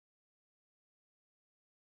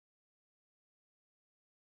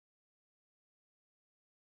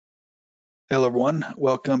Hello, everyone.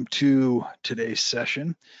 Welcome to today's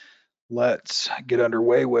session. Let's get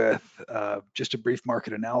underway with just a brief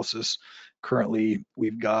market analysis. Currently,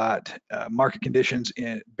 we've got market conditions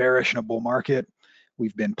in bearish in a bull market.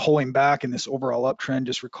 We've been pulling back in this overall uptrend.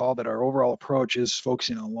 Just recall that our overall approach is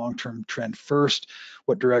focusing on long-term trend first.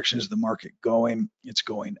 What direction is the market going? It's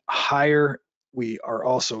going higher. We are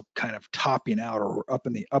also kind of topping out, or we're up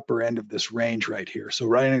in the upper end of this range right here. So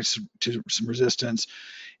running into some resistance,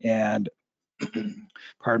 and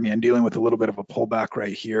pardon me, I'm dealing with a little bit of a pullback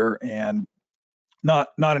right here, and not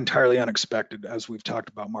entirely unexpected. As we've talked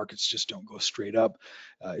about, markets just don't go straight up.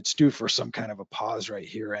 It's due for some kind of a pause right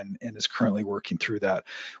here, and is currently working through that.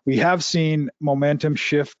 We have seen momentum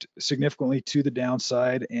shift significantly to the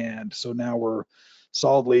downside, and so now we're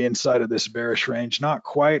solidly inside of this bearish range. Not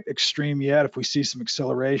quite extreme yet. If we see some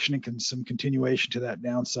acceleration and some continuation to that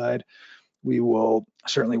downside, we will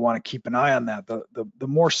certainly want to keep an eye on that. The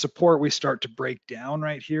more support we start to break down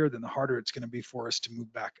right here, then the harder it's going to be for us to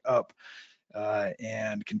move back up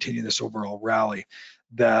and continue this overall rally.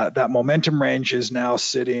 That momentum range is now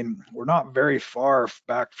sitting, we're not very far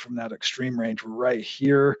back from that extreme range. We're right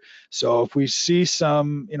here. So if we see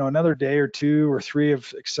some, another day or two or three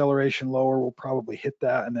of acceleration lower, we'll probably hit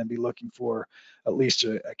that and then be looking for at least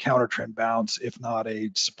a counter trend bounce, if not a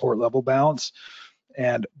support level bounce.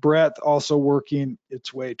 And breadth also working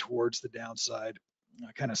its way towards the downside,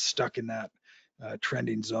 kind of stuck in that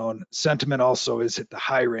trending zone. Sentiment also is at the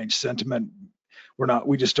high range. Sentiment,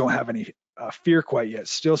 we just don't have any fear quite yet.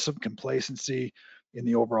 Still some complacency in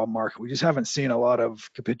the overall market. We just haven't seen a lot of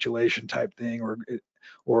capitulation type thing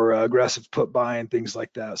or aggressive put buying, things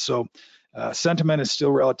like that. So sentiment is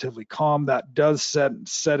still relatively calm. That does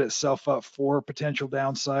set itself up for potential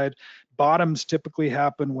downside. Bottoms typically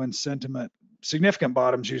happen when significant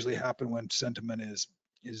bottoms usually happen when sentiment is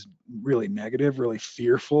really negative, really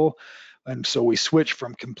fearful. And so we switch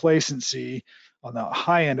from complacency on the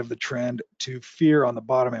high end of the trend to fear on the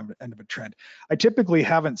bottom end of a trend. I typically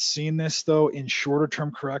haven't seen this though in shorter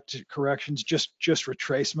term corrections, just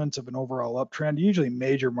retracements of an overall uptrend. Usually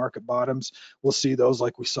major market bottoms, we'll see those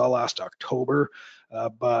like we saw last October.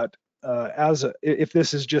 If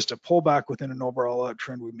this is just a pullback within an overall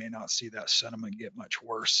uptrend, we may not see that sentiment get much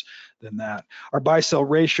worse than that. Our buy-sell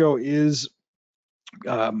ratio is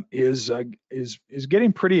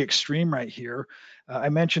getting pretty extreme right here. I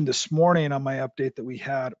mentioned this morning on my update that we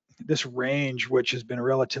had this range, which has been a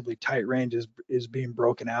relatively tight range, is being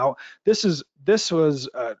broken out. This was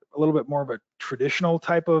a little bit more of a traditional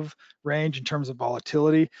type of range in terms of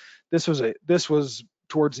volatility. This was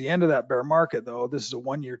towards the end of that bear market, though. This is a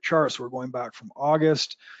one-year chart, so we're going back from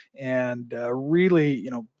August, and really,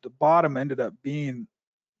 the bottom ended up being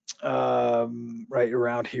right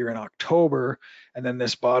around here in October, and then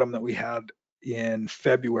this bottom that we had in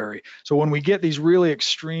February. So when we get these really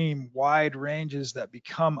extreme wide ranges that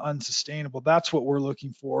become unsustainable, that's what we're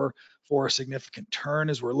looking for a significant turn,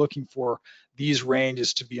 is we're looking for these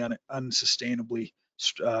ranges to be unsustainably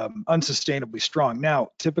strong. Now,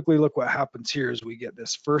 typically, look what happens here is we get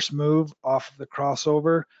this first move off of the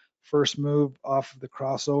crossover,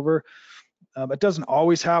 it doesn't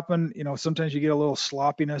always happen. Sometimes you get a little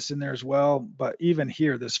sloppiness in there as well. But even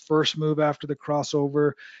here, this first move after the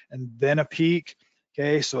crossover and then a peak,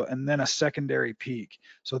 okay, and then a secondary peak.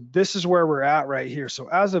 So this is where we're at right here. So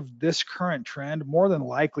as of this current trend, more than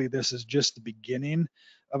likely this is just the beginning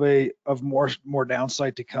of more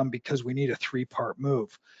downside to come, because we need a three-part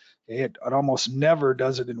move. Okay, it almost never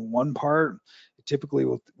does it in one part. It typically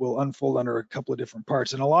will unfold under a couple of different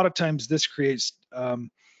parts, and a lot of times this creates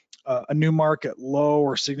a new market low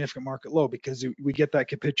or significant market low, because we get that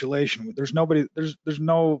capitulation. There's nobody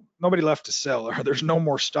left to sell, or there's no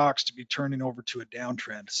more stocks to be turning over to a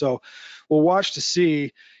downtrend. So we'll watch to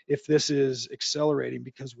see if this is accelerating,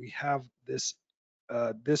 because we have this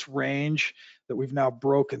range that we've now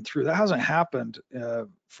broken through. That hasn't happened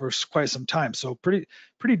for quite some time. So pretty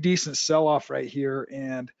decent sell-off right here,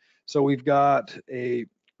 and so we've got a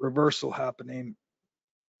reversal happening.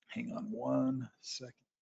 Hang on one second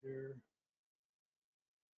here.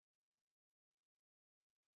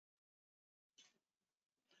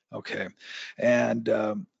 Okay, and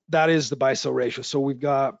that is the buy-sell ratio. So we've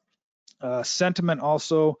got sentiment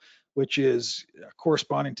also, which is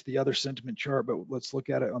corresponding to the other sentiment chart, but let's look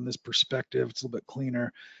at it on this perspective. It's a little bit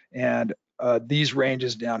cleaner. And these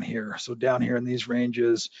ranges down here. So down here in these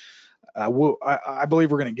ranges, I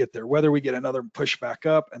believe we're going to get there. Whether we get another push back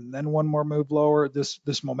up and then one more move lower,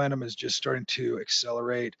 this momentum is just starting to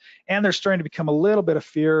accelerate, and there's starting to become a little bit of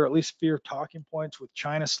fear, at least fear talking points, with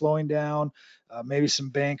China slowing down, maybe some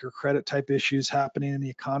bank or credit type issues happening in the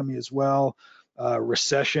economy as well.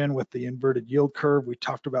 recession with the inverted yield curve. We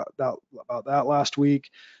talked about that last week.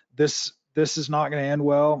 This is not going to end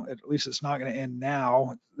well. At least it's not going to end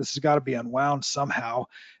now. This has got to be unwound somehow.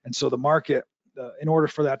 And so the market, in order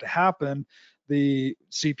for that to happen, the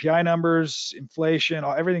CPI numbers, inflation,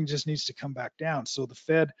 everything just needs to come back down. So the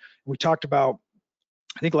Fed, we talked about,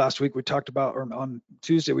 I think last week we talked about, or on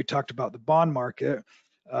Tuesday we talked about the bond market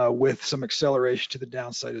with some acceleration to the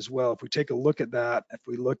downside as well. If we take a look at that, if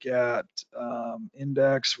we look at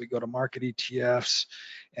index, we go to market ETFs,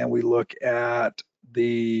 and we look at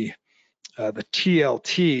the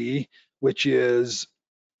TLT, which is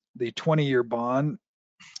the 20-year bond.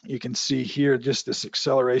 You can see here just this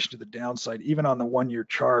acceleration to the downside, even on the 1-year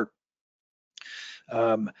chart.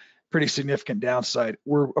 Pretty significant downside.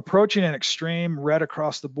 We're approaching an extreme red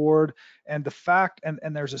across the board, and the fact, and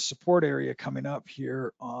there's a support area coming up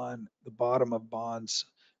here on the bottom of bonds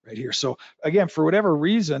right here. So again, for whatever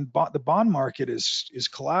reason, the bond market is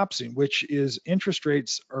collapsing, which is interest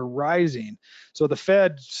rates are rising. So the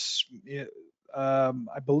Fed, I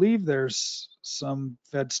believe there's some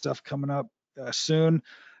Fed stuff coming up soon.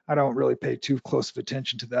 I don't really pay too close of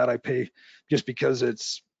attention to that. I pay just because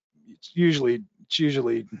it's usually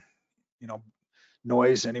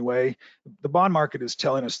noise anyway. The bond market is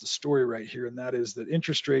telling us the story right here, and that is that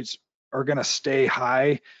interest rates are going to stay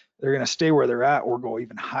high. They're going to stay where they're at or go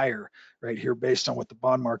even higher right here based on what the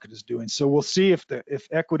bond market is doing. So we'll see if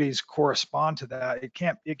equities correspond to that. It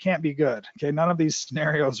can't be good. Okay, none of these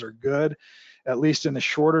scenarios are good, at least in the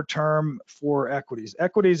shorter term for equities.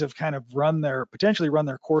 Equities have kind of potentially run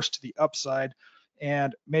their course to the upside,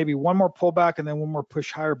 and maybe one more pullback and then one more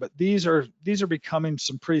push higher. But these are becoming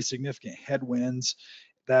some pretty significant headwinds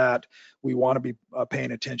that we want to be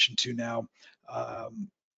paying attention to now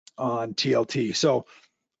on TLT. So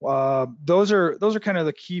those are kind of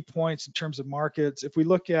the key points in terms of markets. If we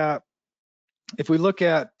look at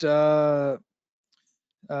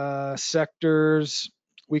sectors,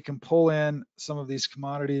 we can pull in some of these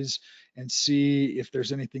commodities and see if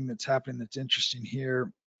there's anything that's happening that's interesting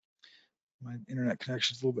here. My internet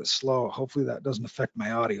connection is a little bit slow. Hopefully that doesn't affect my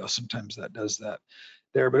audio. Sometimes that does that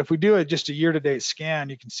there. But if we do just a year-to-date scan,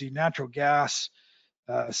 you can see natural gas,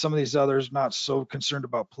 some of these others, not so concerned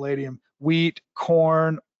about palladium, wheat,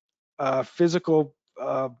 corn, physical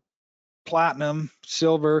platinum,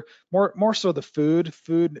 silver, more so the food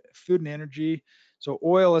and energy. So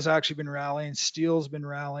oil has actually been rallying, steel's been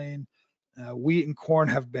rallying, wheat and corn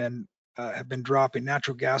have been dropping.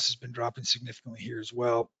 Natural gas has been dropping significantly here as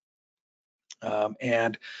well.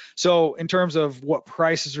 And so in terms of what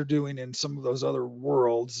prices are doing in some of those other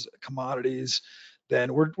worlds, commodities,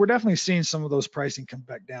 then we're definitely seeing some of those pricing come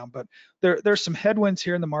back down. But there's some headwinds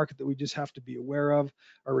here in the market that we just have to be aware of,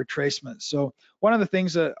 are retracements. So one of the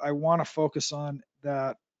things that I want to focus on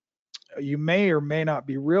that you may or may not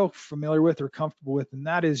be real familiar with or comfortable with, and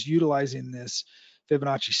that is utilizing this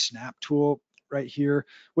Fibonacci snap tool right here,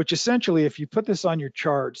 which essentially, if you put this on your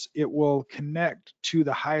charts, it will connect to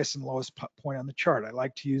the highest and lowest point on the chart. I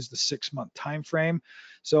like to use the 6-month time frame.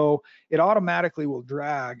 So it automatically will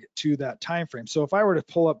drag to that time frame. So if I were to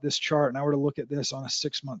pull up this chart and I were to look at this on a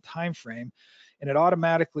 6-month time frame, and it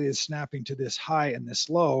automatically is snapping to this high and this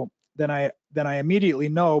low, then I immediately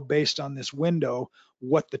know based on this window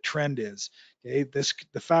what the trend is. Okay,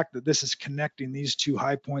 the fact that this is connecting these two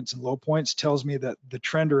high points and low points tells me that the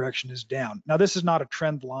trend direction is down. Now this is not a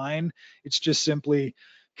trend line, it's just simply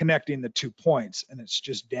connecting the 2 points, and it's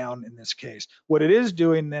just down in this case. What it is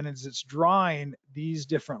doing then is it's drawing these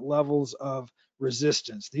different levels of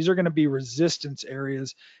resistance. These are going to be resistance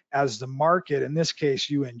areas as the market, in this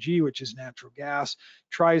case UNG, which is natural gas,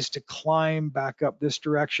 tries to climb back up this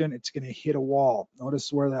direction. It's going to hit a wall.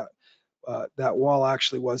 Notice where that wall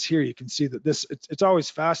actually was here. You can see that it's always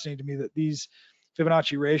fascinating to me that these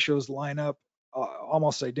Fibonacci ratios line up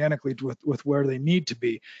almost identically with where they need to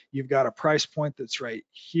be. You've got a price point that's right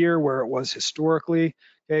here where it was historically.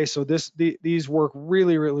 Okay, so these work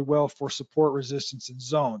really, really well for support, resistance, and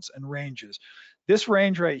zones and ranges. This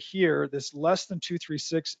range right here, this less than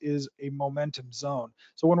 236, is a momentum zone.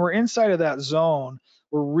 So when we're inside of that zone,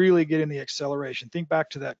 we're really getting the acceleration. Think back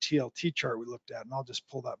to that TLT chart we looked at, and I'll just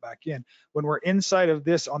pull that back in. When we're inside of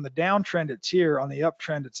this, on the downtrend, it's here. On the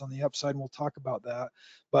uptrend, it's on the upside, and we'll talk about that.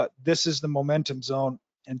 But this is the momentum zone,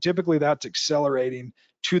 and typically that's accelerating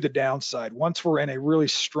to the downside. Once we're in a really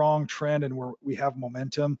strong trend and we have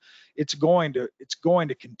momentum, it's going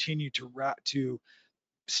to continue to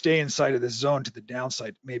stay inside of this zone to the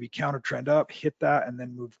downside, maybe counter trend up, hit that, and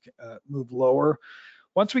then move lower.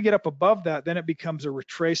 Once we get up above that, then it becomes a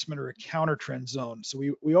retracement or a counter trend zone. So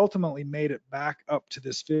we ultimately made it back up to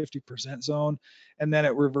this 50% zone, and then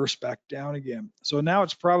it reversed back down again. So now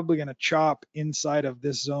it's probably going to chop inside of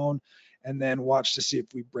this zone, and then watch to see if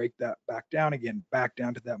we break that back down again, back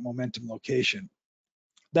down to that momentum location.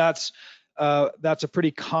 That's a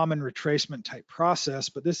pretty common retracement type process,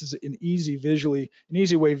 but this is an easy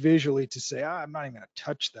way visually to say, I'm not even going to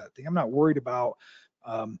touch that thing. I'm not worried about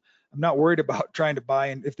trying to buy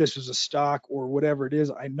in if this was a stock or whatever it is.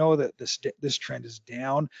 I know that this trend is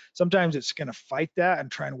down. Sometimes it's going to fight that and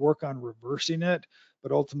try and work on reversing it,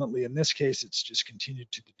 but ultimately in this case, it's just continued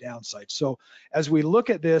to the downside. So as we look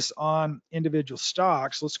at this on individual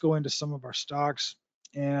stocks, let's go into some of our stocks.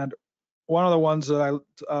 And one of the ones that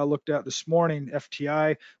I looked at this morning,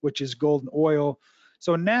 FTI, which is gold and oil.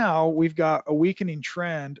 So now we've got a weakening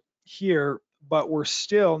trend here, but we're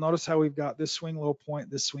still, notice how we've got this swing low point,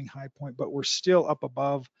 this swing high point, but we're still up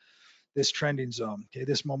above this trending zone, okay,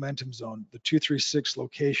 this momentum zone, the 236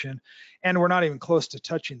 location, and we're not even close to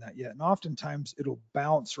touching that yet. And oftentimes it'll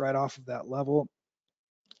bounce right off of that level.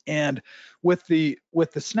 And with the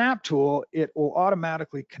snap tool, it will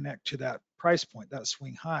automatically connect to that price point, that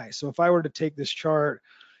swing high. So if I were to take this chart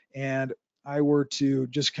and I were to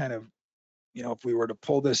just kind of, if we were to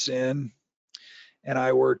pull this in and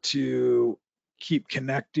I were to keep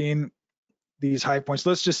connecting these high points,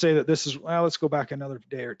 let's just say that this is, well, let's go back another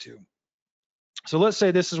day or two. So let's say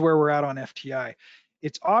this is where we're at on FTI.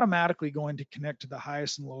 It's automatically going to connect to the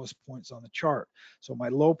highest and lowest points on the chart. So my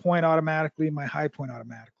low point automatically, my high point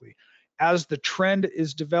automatically. As the trend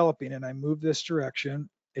is developing and I move this direction,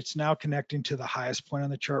 it's now connecting to the highest point on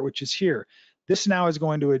the chart, which is here. This now is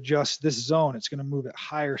going to adjust this zone. It's going to move it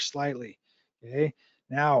higher slightly. Okay.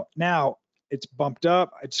 Now it's bumped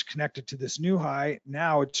up. It's connected to this new high.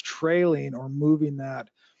 Now it's trailing or moving that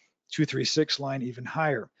 236 line even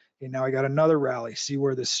higher. Okay, now I got another rally. See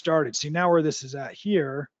where this started. See now where this is at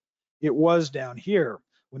here. It was down here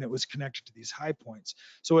when it was connected to these high points.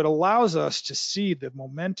 So it allows us to see the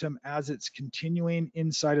momentum as it's continuing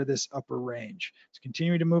inside of this upper range. It's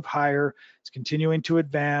continuing to move higher. It's continuing to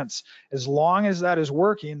advance. As long as that is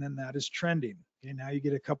working, then that is trending. Okay, now you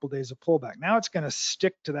get a couple days of pullback. Now it's going to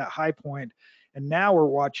stick to that high point, and now we're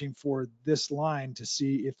watching for this line to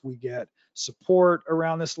see if we get support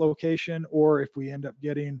around this location or if we end up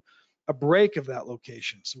getting a break of that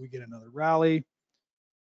location. So we get another rally,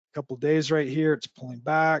 a couple days right here, it's pulling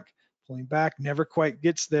back, never quite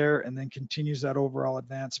gets there, and then continues that overall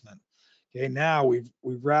advancement. Okay, now we've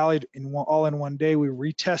rallied all in one day. We're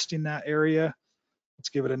retesting that area. Let's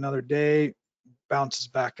give it another day, bounces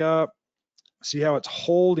back up. See how it's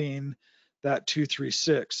holding that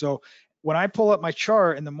 236. So when I pull up my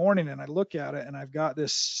chart in the morning and I look at it and I've got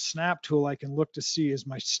this snap tool, I can look to see, is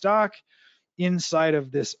my stock inside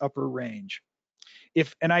of this upper range?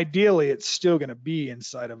 And ideally it's still going to be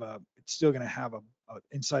inside of it's still going to have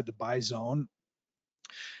inside the buy zone.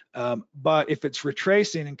 But if it's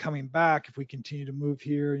retracing and coming back, if we continue to move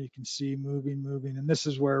here, you can see moving, and this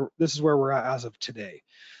is where we're at as of today.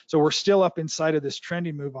 So we're still up inside of this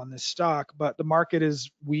trending move on this stock, but the market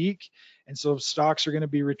is weak, and so stocks are going to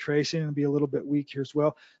be retracing and be a little bit weak here as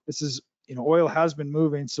well. This is, oil has been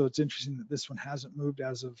moving, so it's interesting that this one hasn't moved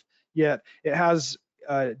as of yet. It has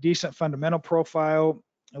a decent fundamental profile,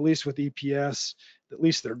 at least with EPS. At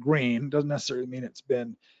least they're green. Doesn't necessarily mean it's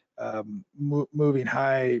been moving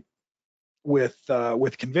high with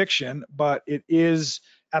conviction, but it is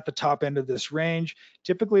at the top end of this range.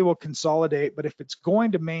 Typically will consolidate, but if it's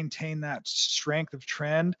going to maintain that strength of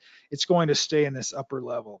trend, it's going to stay in this upper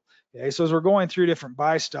level. Okay, so as we're going through different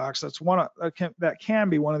buy stocks, that can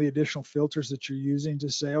be one of the additional filters that you're using to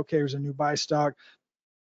say, okay, here's a new buy stock.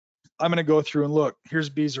 I'm going to go through and look. Here's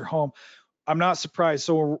Beazer Home. I'm not surprised.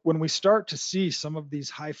 So when we start to see some of these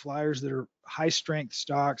high flyers that are high strength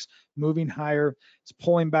stocks moving higher, it's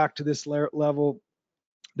pulling back to this level.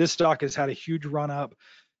 This stock has had a huge run up.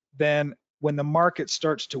 Then when the market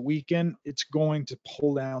starts to weaken, it's going to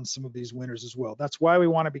pull down some of these winners as well. That's why we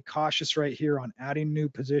want to be cautious right here on adding new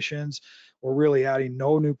positions, or really adding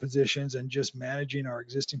no new positions and just managing our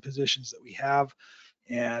existing positions that we have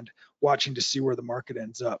and watching to see where the market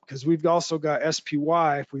ends up. Because we've also got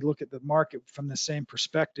SPY. If we look at the market from the same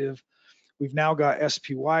perspective, we've now got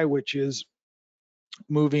SPY, which is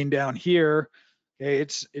moving down here. Okay,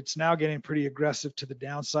 it's now getting pretty aggressive to the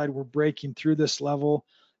downside. We're breaking through this level.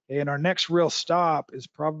 Okay, and our next real stop is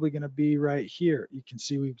probably going to be right here. You can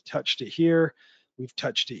see we've touched it here, we've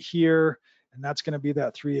touched it here, and that's going to be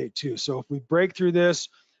that 382. So if we break through this,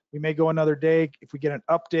 we may go another day. If we get an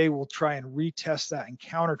up day, we'll try and retest that and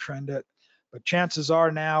counter trend it. But chances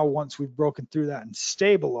are now, once we've broken through that and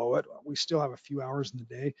stay below it, we still have a few hours in the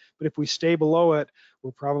day, but if we stay below it,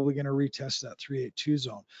 we're probably going to retest that 382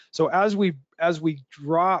 zone. So as we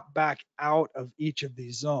drop back out of each of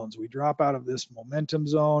these zones, we drop out of this momentum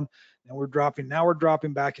zone, and we're dropping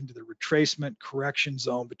back into the retracement correction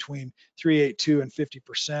zone between 382 and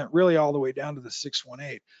 50%, really all the way down to the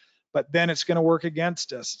 618. But then it's going to work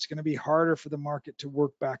against us. It's going to be harder for the market to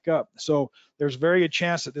work back up. So there's very good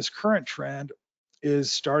chance that this current trend is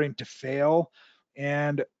starting to fail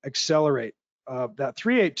and accelerate. That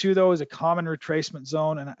 382 though is a common retracement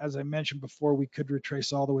zone, and as I mentioned before, we could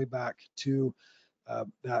retrace all the way back to a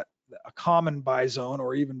common buy zone,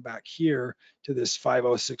 or even back here to this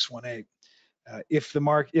 50618.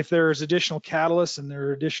 If there's additional catalysts and there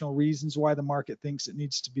are additional reasons why the market thinks it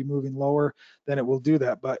needs to be moving lower, then it will do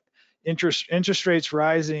that. But interest rates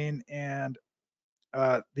rising and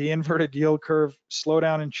the inverted yield curve,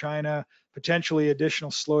 slowdown in China, potentially additional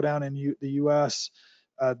slowdown in the U.S.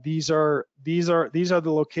 These are the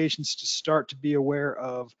locations to start to be aware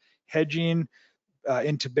of hedging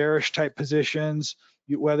into bearish type positions,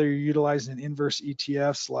 whether you're utilizing inverse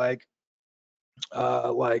ETFs like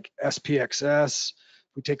SPXS.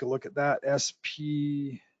 If we take a look at that,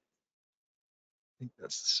 SP, I think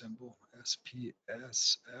that's the symbol,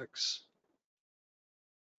 SPSX.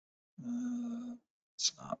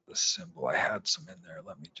 It's not the symbol. I had some in there.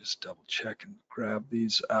 Let me just double check and grab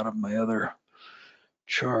these out of my other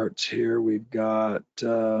charts here. We've got,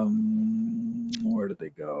 where did they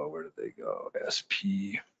go? Where did they go?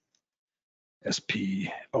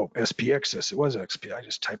 Oh, SPXS. It was XP. I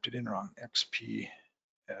just typed it in wrong. XPSX.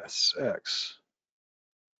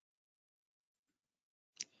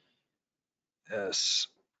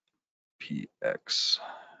 SPX.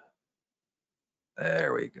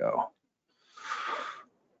 There we go.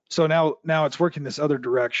 So now it's working this other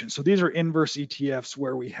direction. So these are inverse ETFs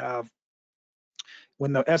where we have,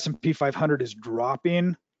 when the S&P 500 is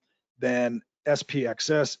dropping, then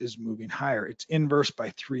SPXS is moving higher. It's inverse by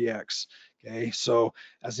 3x. Okay, so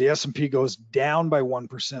as the S&P goes down by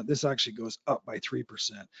 1%, this actually goes up by 3%.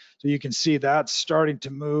 So you can see that's starting to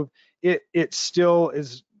move. It still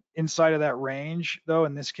is inside of that range though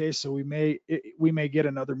in this case, so we may get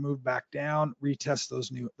another move back down, retest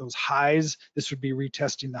those highs. This would be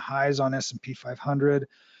retesting the highs on S&P 500,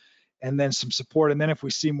 and then some support. And then if we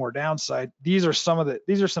see more downside, these are some of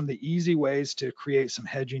the easy ways to create some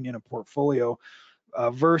hedging in a portfolio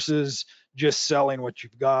versus just selling what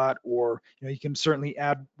you've got. Or you can certainly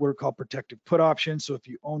add what are called protective put options. So if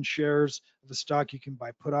you own shares of the stock, you can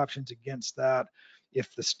buy put options against that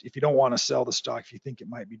if you don't want to sell the stock, if you think it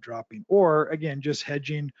might be dropping. Or again, just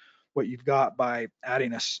hedging what you've got by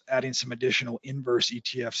adding some additional inverse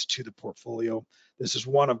ETFs to the portfolio. This is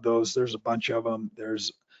one of those. There's a bunch of them.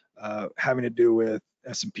 There's having to do with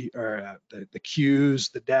S&P or the Qs,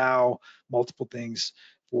 the Dow, multiple things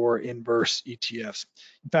for inverse ETFs.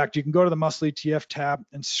 In fact, you can go to the Muscle ETF tab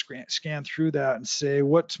and scan through that and say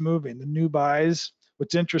what's moving, the new buys.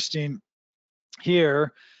 What's interesting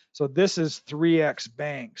here, so this is 3x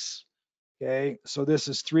banks. Okay, so this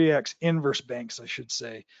is 3x inverse banks, I should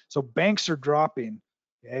say. So banks are dropping,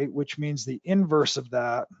 okay, which means the inverse of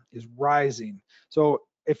that is rising. So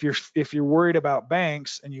if you're worried about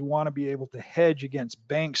banks and you want to be able to hedge against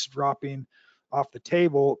banks dropping off the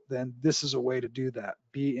table, then this is a way to do that.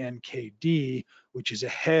 BNKD, which is a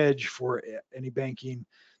hedge for any banking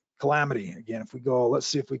calamity. Again, if we go, let's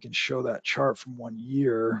see if we can show that chart from 1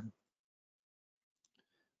 year.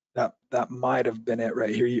 That might have been it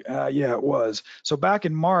right here. Yeah, it was. So back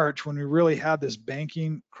in March, when we really had this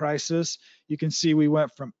banking crisis, you can see we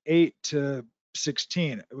went from 8 to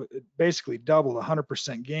 16. It basically doubled,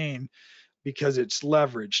 100% gain, because it's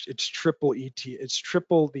leveraged. It's triple ET. It's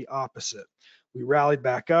triple the opposite. We rallied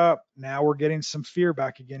back up. Now we're getting some fear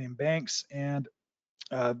back again in banks, and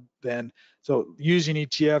then so using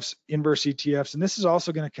ETFs, inverse ETFs, and this is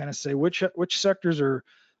also going to kind of say which sectors are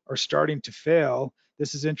starting to fail.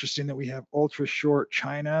 This is interesting that we have ultra short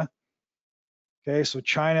China. Okay, so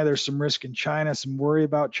China, there's some risk in China, some worry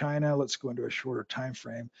about China. Let's go into a shorter time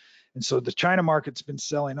frame. And so the China market's been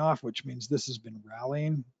selling off, which means this has been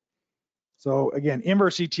rallying. So again,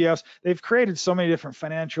 inverse ETFs, they've created so many different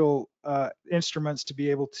financial instruments to be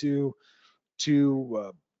able to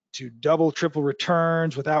double, triple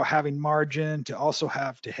returns without having margin, to also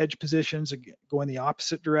have to hedge positions, go in the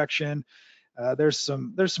opposite direction. There's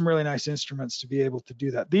some really nice instruments to be able to do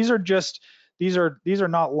that. These are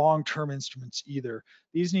not long-term instruments either.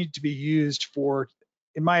 These need to be used for,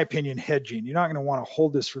 in my opinion, hedging. You're not going to want to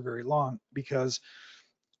hold this for very long because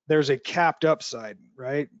there's a capped upside,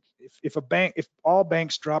 right? if all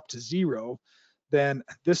banks drop to zero, then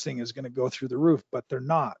this thing is going to go through the roof, but they're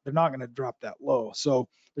not going to drop that low. So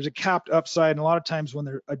there's a capped upside, and a lot of times when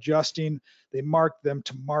they're adjusting, they mark them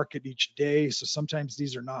to market each day. So sometimes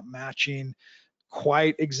these are not matching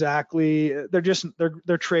quite exactly.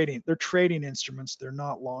 They're trading instruments. They're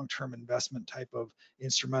not long-term investment type of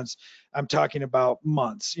instruments. I'm talking about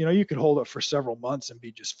months. You could hold it for several months and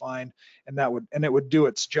be just fine, and it would do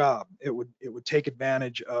its job. It would take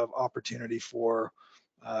advantage of opportunity for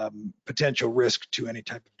potential risk to any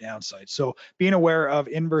type of downside. So being aware of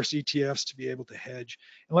inverse ETFs to be able to hedge.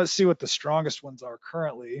 And let's see what the strongest ones are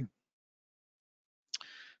currently.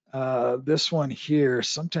 This one here,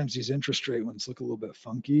 sometimes these interest rate ones look a little bit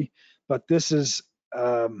funky, but this is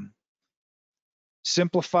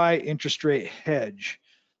Simplify Interest Rate Hedge.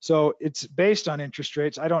 So it's based on interest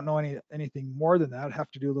rates. I don't know anything more than that. I'd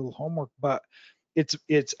have to do a little homework, but it's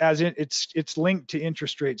linked to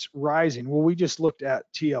interest rates rising. Well, we just looked at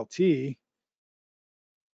TLT.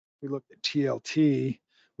 We looked at TLT,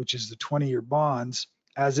 which is the 20-year bonds.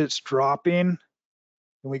 As it's dropping, and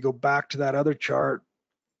we go back to that other chart,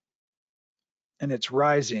 and it's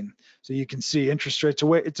rising. So you can see interest rates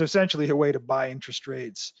away. It's essentially a way to buy interest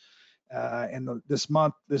rates. And this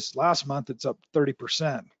last month, it's up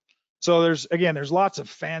 30%. So there's lots of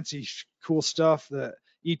fancy, cool stuff that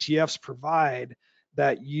ETFs provide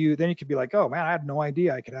that then you could be like, oh man, I had no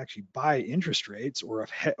idea I could actually buy interest rates or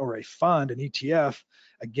a fund, an ETF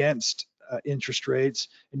against interest rates.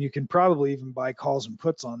 And you can probably even buy calls and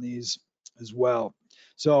puts on these as well.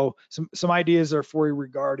 So some ideas are for you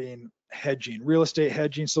regarding hedging, real estate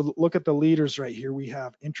hedging. So look at the leaders right here. We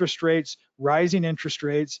have interest rates, rising interest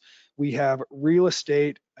rates. We have real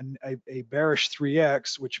estate, a bearish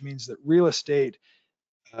 3x, which means that the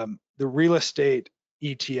real estate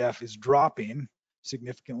ETF is dropping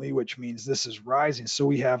significantly, which means this is rising.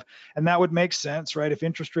 So and that would make sense, right? If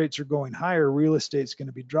interest rates are going higher, real estate's going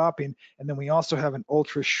to be dropping. And then we also have an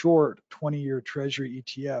ultra short 20-year treasury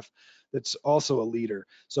ETF that's also a leader.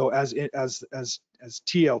 So as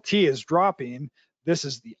TLT is dropping, this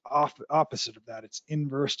is the opposite of that. It's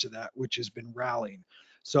inverse to that, which has been rallying.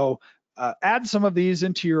 So add some of these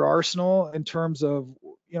into your arsenal in terms of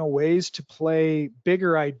ways to play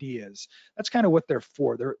bigger ideas. That's kind of what they're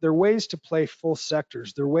for. They're ways to play full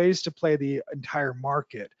sectors. They're ways to play the entire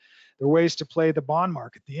market. They're ways to play the bond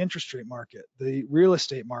market, the interest rate market, the real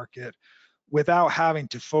estate market, without having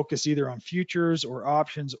to focus either on futures or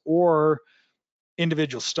options or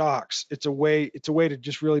individual stocks. It's a way to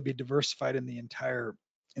just really be diversified in the entire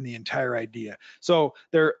idea. So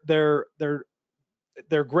they're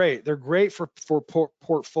great. They're great for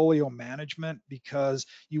portfolio management, because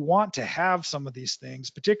you want to have some of these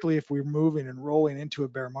things, particularly if we're moving and rolling into a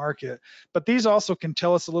bear market. But these also can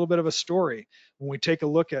tell us a little bit of a story when we take a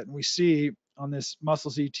look at and we see on this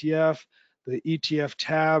Muscles ETF, the ETF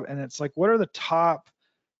tab, and it's like, what are the top,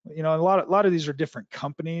 a lot of these are different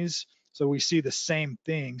companies. So we see the same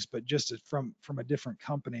things, but just from a different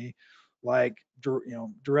company, like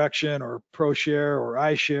Direction or ProShare or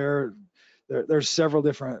iShare. There's several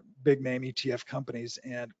different big name ETF companies,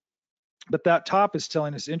 but that top is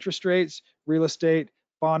telling us interest rates, real estate,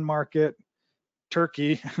 bond market,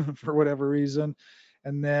 Turkey for whatever reason,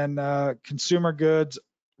 and then consumer goods,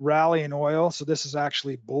 rally in oil. So this is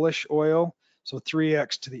actually bullish oil. So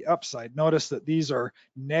 3x to the upside. Notice that these are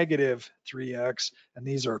negative 3x and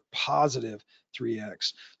these are positive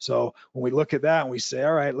 3x. So when we look at that and we say,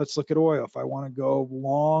 all right, let's look at oil. If I want to go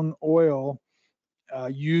long oil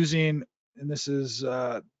using, and this is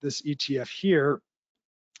this ETF here,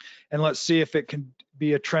 and let's see if it can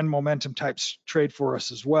be a trend momentum type trade for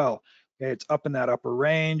us as well. Okay, it's up in that upper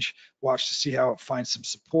range. Watch to see how it finds some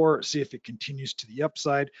support, see if it continues to the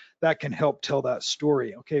upside. That can help tell that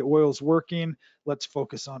story. Okay, oil's working, let's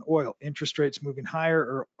focus on oil. Interest rates moving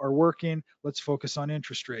higher are working, let's focus on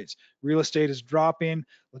interest rates. Real estate is dropping,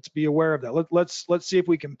 let's be aware of that. Let's see if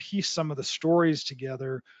we can piece some of the stories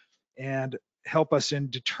together and help us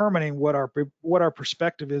in determining what our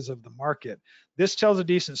perspective is of the market. This tells a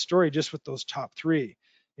decent story just with those top three.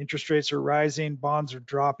 Interest rates are rising, bonds are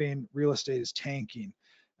dropping, real estate is tanking,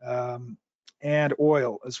 and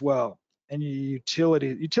oil as well. And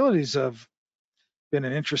utilities have been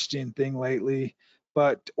an interesting thing lately,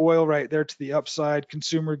 but oil right there to the upside,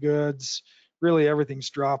 consumer goods, really everything's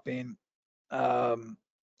dropping.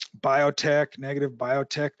 Biotech, negative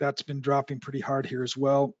biotech, that's been dropping pretty hard here as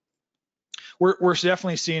well. We're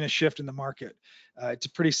definitely seeing a shift in the market. It's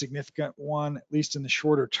a pretty significant one, at least in the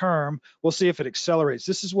shorter term. We'll see if it accelerates.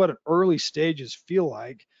 This is what early stages feel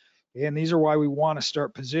like, and these are why we want to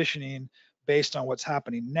start positioning based on what's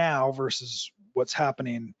happening now versus what's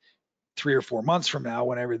happening 3 or 4 months from now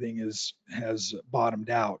when everything has bottomed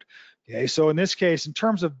out. Okay, so in this case, in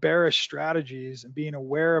terms of bearish strategies and being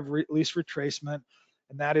aware of least retracement,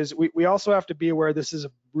 and that is, we also have to be aware this is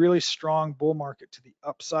a really strong bull market to the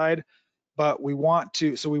upside, but we want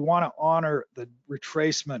to honor the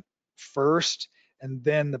retracement first and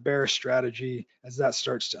then the bearish strategy as that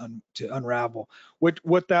starts to unravel.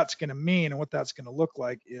 What that's going to mean and what that's going to look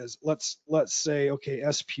like is, let's say, okay,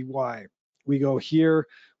 SPY, we go here,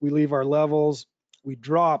 we leave our levels, we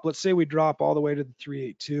drop, let's say we drop all the way to the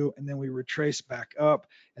 382, and then we retrace back up,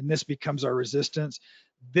 and this becomes our resistance.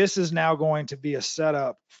 This is now going to be a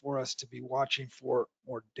setup for us to be watching for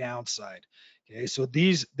more downside. Okay, so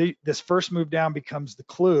this first move down becomes the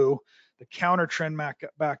clue. The counter trend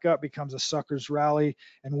back up becomes a sucker's rally,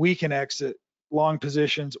 and we can exit long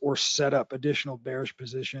positions or set up additional bearish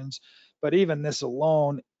positions. But even this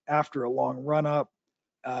alone, after a long run up,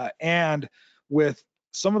 and with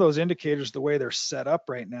some of those indicators the way they're set up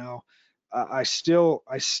right now, I still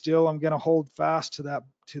am going to hold fast to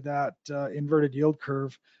that inverted yield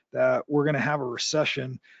curve, that we're going to have a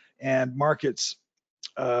recession, and markets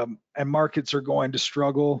are going to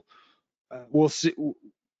struggle. We'll see,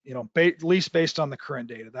 at least based on the current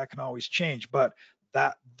data. That can always change, but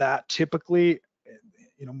that typically,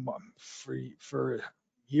 for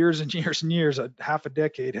years and years and years, a half a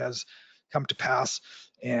decade has come to pass.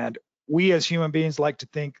 And we as human beings like to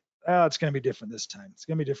think, it's going to be different this time. It's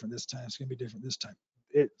going to be different this time. It's going to be different this time.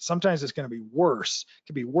 Sometimes it's going to be worse. It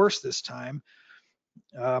could be worse this time.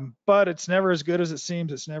 But it's never as good as it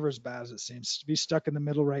seems. It's never as bad as it seems. To be stuck in the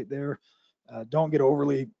middle right there. Don't get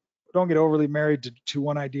overly married to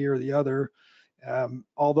one idea or the other.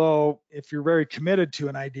 Although if you're very committed to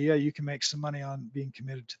an idea, you can make some money on being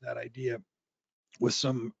committed to that idea with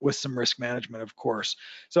some risk management, of course.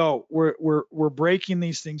 So we're breaking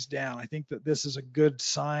these things down. I think that this is a good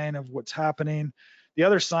sign of what's happening. The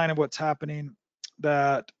other sign of what's happening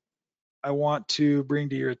that I want to bring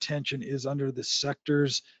to your attention is under the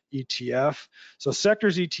sectors ETF. So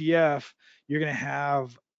sectors ETF, you're going to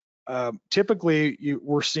have, typically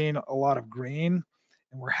we're seeing a lot of green,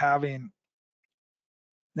 and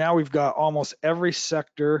now we've got almost every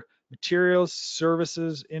sector, materials,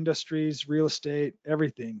 services, industries, real estate,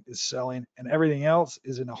 everything is selling, and everything else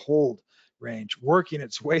is in a hold range, working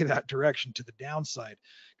its way that direction to the downside,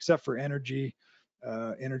 except for energy.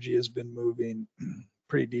 Energy has been moving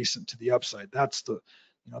pretty decent to the upside. That's the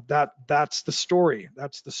story.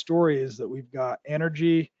 That's the story, is that we've got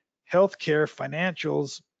energy, healthcare,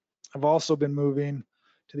 financials have also been moving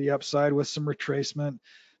to the upside with some retracement,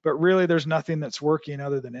 but really there's nothing that's working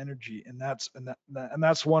other than energy, and that's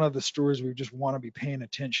one of the stories we just want to be paying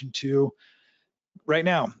attention to right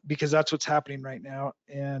now, because that's what's happening right now.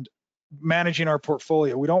 And managing our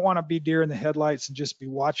portfolio, we don't want to be deer in the headlights and just be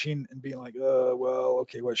watching and being like, well,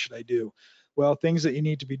 okay, what should I do? Well, things that you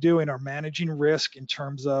need to be doing are managing risk in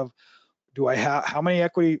terms of, do I have, how many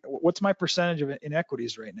equity, what's my percentage of in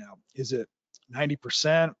equities right now? Is it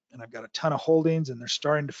 90%, and I've got a ton of holdings and they're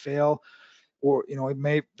starting to fail? Or,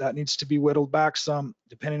 that needs to be whittled back some,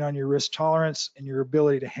 depending on your risk tolerance and your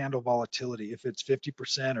ability to handle volatility. If it's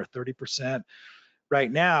 50% or 30%,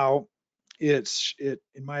 right now, in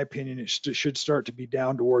my opinion, it should start to be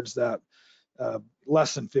down towards that,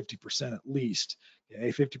 less than 50% at least. Okay,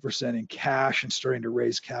 50% in cash and starting to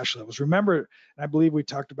raise cash levels. Remember, and I believe we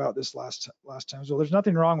talked about this last time as well, there's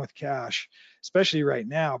nothing wrong with cash, especially right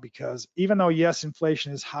now, because even though, yes,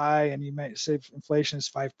 inflation is high, and you might say inflation is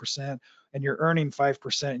 5%, and you're earning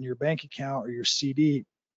 5% in your bank account or your CD,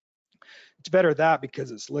 it's better that,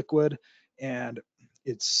 because it's liquid and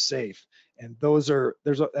it's safe. And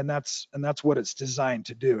that's what it's designed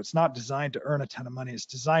to do. It's not designed to earn a ton of money. It's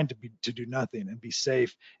designed to do nothing and be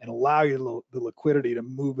safe and allow you the liquidity to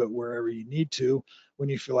move it wherever you need to when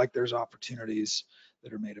you feel like there's opportunities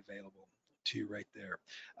that are made available to you right there.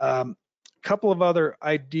 Couple of other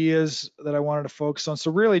ideas that I wanted to focus on. So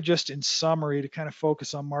really, just in summary, to kind of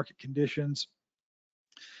focus on market conditions,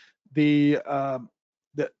 there's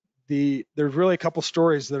really a couple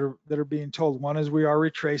stories that are being told. One is we are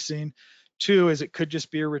retracing. Two is it could just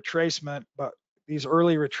be a retracement, but these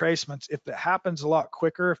early retracements, if it happens a lot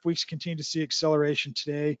quicker, if we continue to see acceleration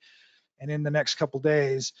today and in the next couple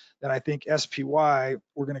days, then I think SPY,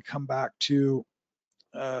 we're going to come back to,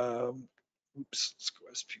 let's go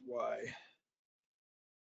SPY.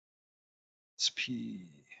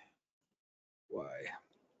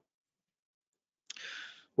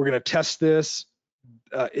 We're going to test this.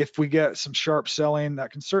 If we get some sharp selling,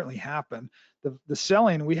 that can certainly happen. The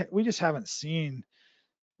selling, we just haven't seen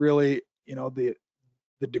really, the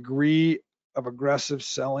degree of aggressive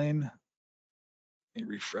selling Let me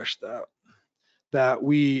refresh that. That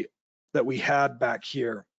we had back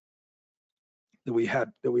here. That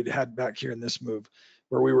we'd had back here in this move,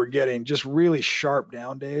 where we were getting just really sharp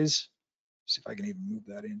down days. See if I can even move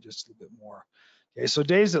that in just a little bit more. Okay, so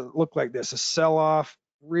days that look like this, a sell-off,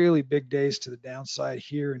 really big days to the downside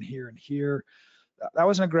here and here and here. That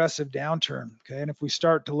was an aggressive downturn. Okay, and if we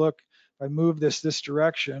start to look, if I move this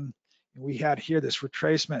direction, and we had here this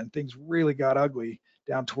retracement and things really got ugly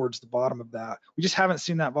down towards the bottom of that. We just haven't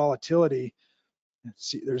seen that volatility.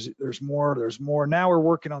 See, there's more. Now we're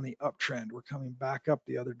working on the uptrend. We're coming back up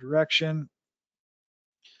the other direction.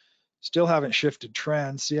 Still haven't shifted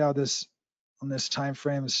trend. See how this on this time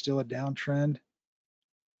frame is still a downtrend.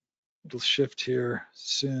 It'll shift here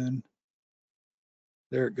soon.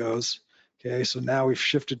 There it goes. Okay, so now we've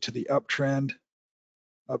shifted to the uptrend,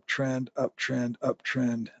 uptrend, uptrend,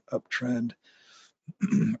 uptrend, uptrend,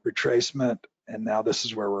 retracement, and now this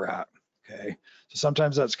is where we're at. Okay, so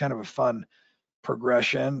sometimes that's kind of a fun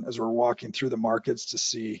progression as we're walking through the markets to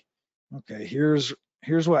see, okay, here's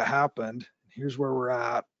what happened, here's where we're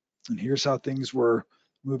at, and here's how things were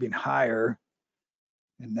moving higher,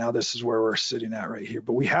 and now this is where we're sitting at right here.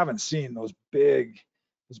 But we haven't seen those big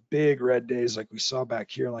red days like we saw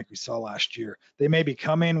back here, like we saw last year. They may be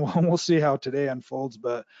coming. We'll see how today unfolds,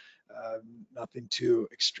 but nothing too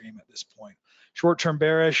extreme at this point. Short-term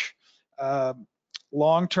bearish,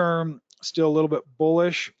 long-term still a little bit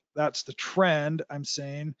bullish. That's the trend I'm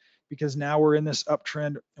saying, because now we're in this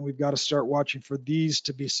uptrend and we've got to start watching for these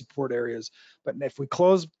to be support areas. But if we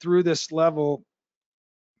close through this level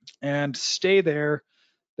and stay there,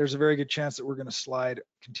 there's a very good chance that we're going to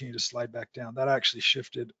continue to slide back down. That actually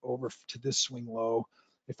shifted over to this swing low.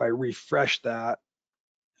 If I refresh that,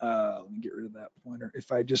 let me get rid of that pointer.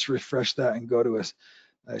 If I just refresh that and go to a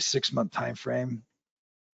 6-month time frame,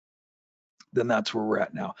 then that's where we're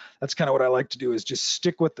at now. That's kind of what I like to do, is just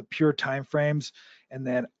stick with the pure time frames. And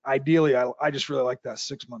then ideally, I just really like that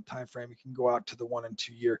 6-month time frame. You can go out to the 1 and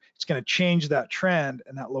 2 year. It's going to change that trend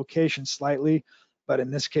and that location slightly. But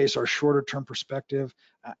in this case, our shorter term perspective,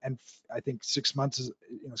 and I think 6 months is,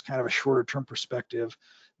 it's kind of a shorter term perspective,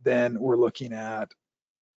 then we're looking at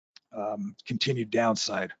continued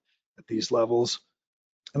downside at these levels,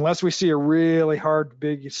 unless we see a really hard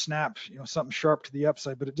big snap, something sharp to the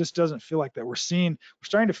upside. But it just doesn't feel like that. We're starting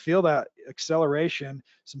to feel that acceleration,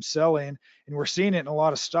 some selling, and we're seeing it in a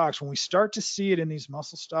lot of stocks. When we start to see it in these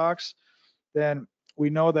muscle stocks, then we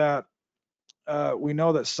know that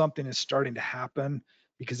something is starting to happen,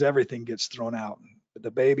 because everything gets thrown out,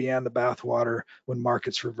 the baby and the bathwater, when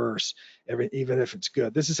markets reverse, even if it's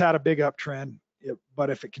good. This has had a big uptrend, but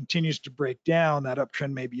if it continues to break down, that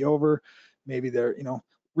uptrend may be over. Maybe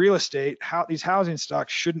real estate, these housing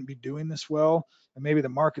stocks shouldn't be doing this well, and maybe the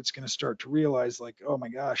market's going to start to realize, like, oh my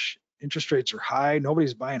gosh, interest rates are high,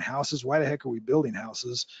 nobody's buying houses, why the heck are we building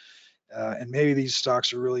houses? And maybe these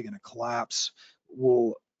stocks are really going to collapse.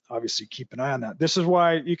 We'll obviously keep an eye on that. This is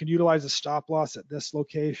why you can utilize a stop loss at this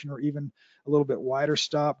location, or even a little bit wider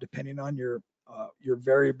stop, depending on your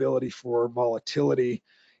variability for volatility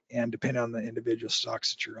and depending on the individual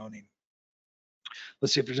stocks that you're owning.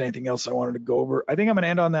 Let's see if there's anything else I wanted to go over. I think I'm going to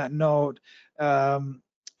end on that note.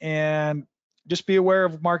 And just be aware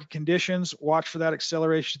of market conditions. Watch for that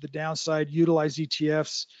acceleration to the downside. Utilize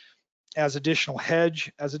ETFs as additional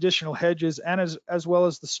hedges, and as well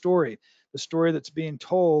as the story that's being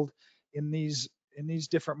told in these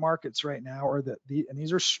different markets right now, and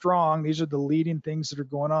these are strong. These are the leading things that are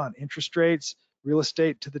going on. Interest rates, real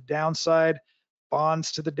estate to the downside,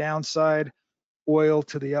 bonds to the downside, oil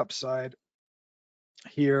to the upside.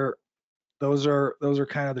 Here, those are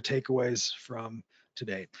kind of the takeaways from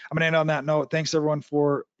today. I'm going to end on that note. Thanks everyone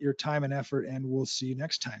for your time and effort, and we'll see you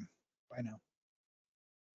next time. Bye now.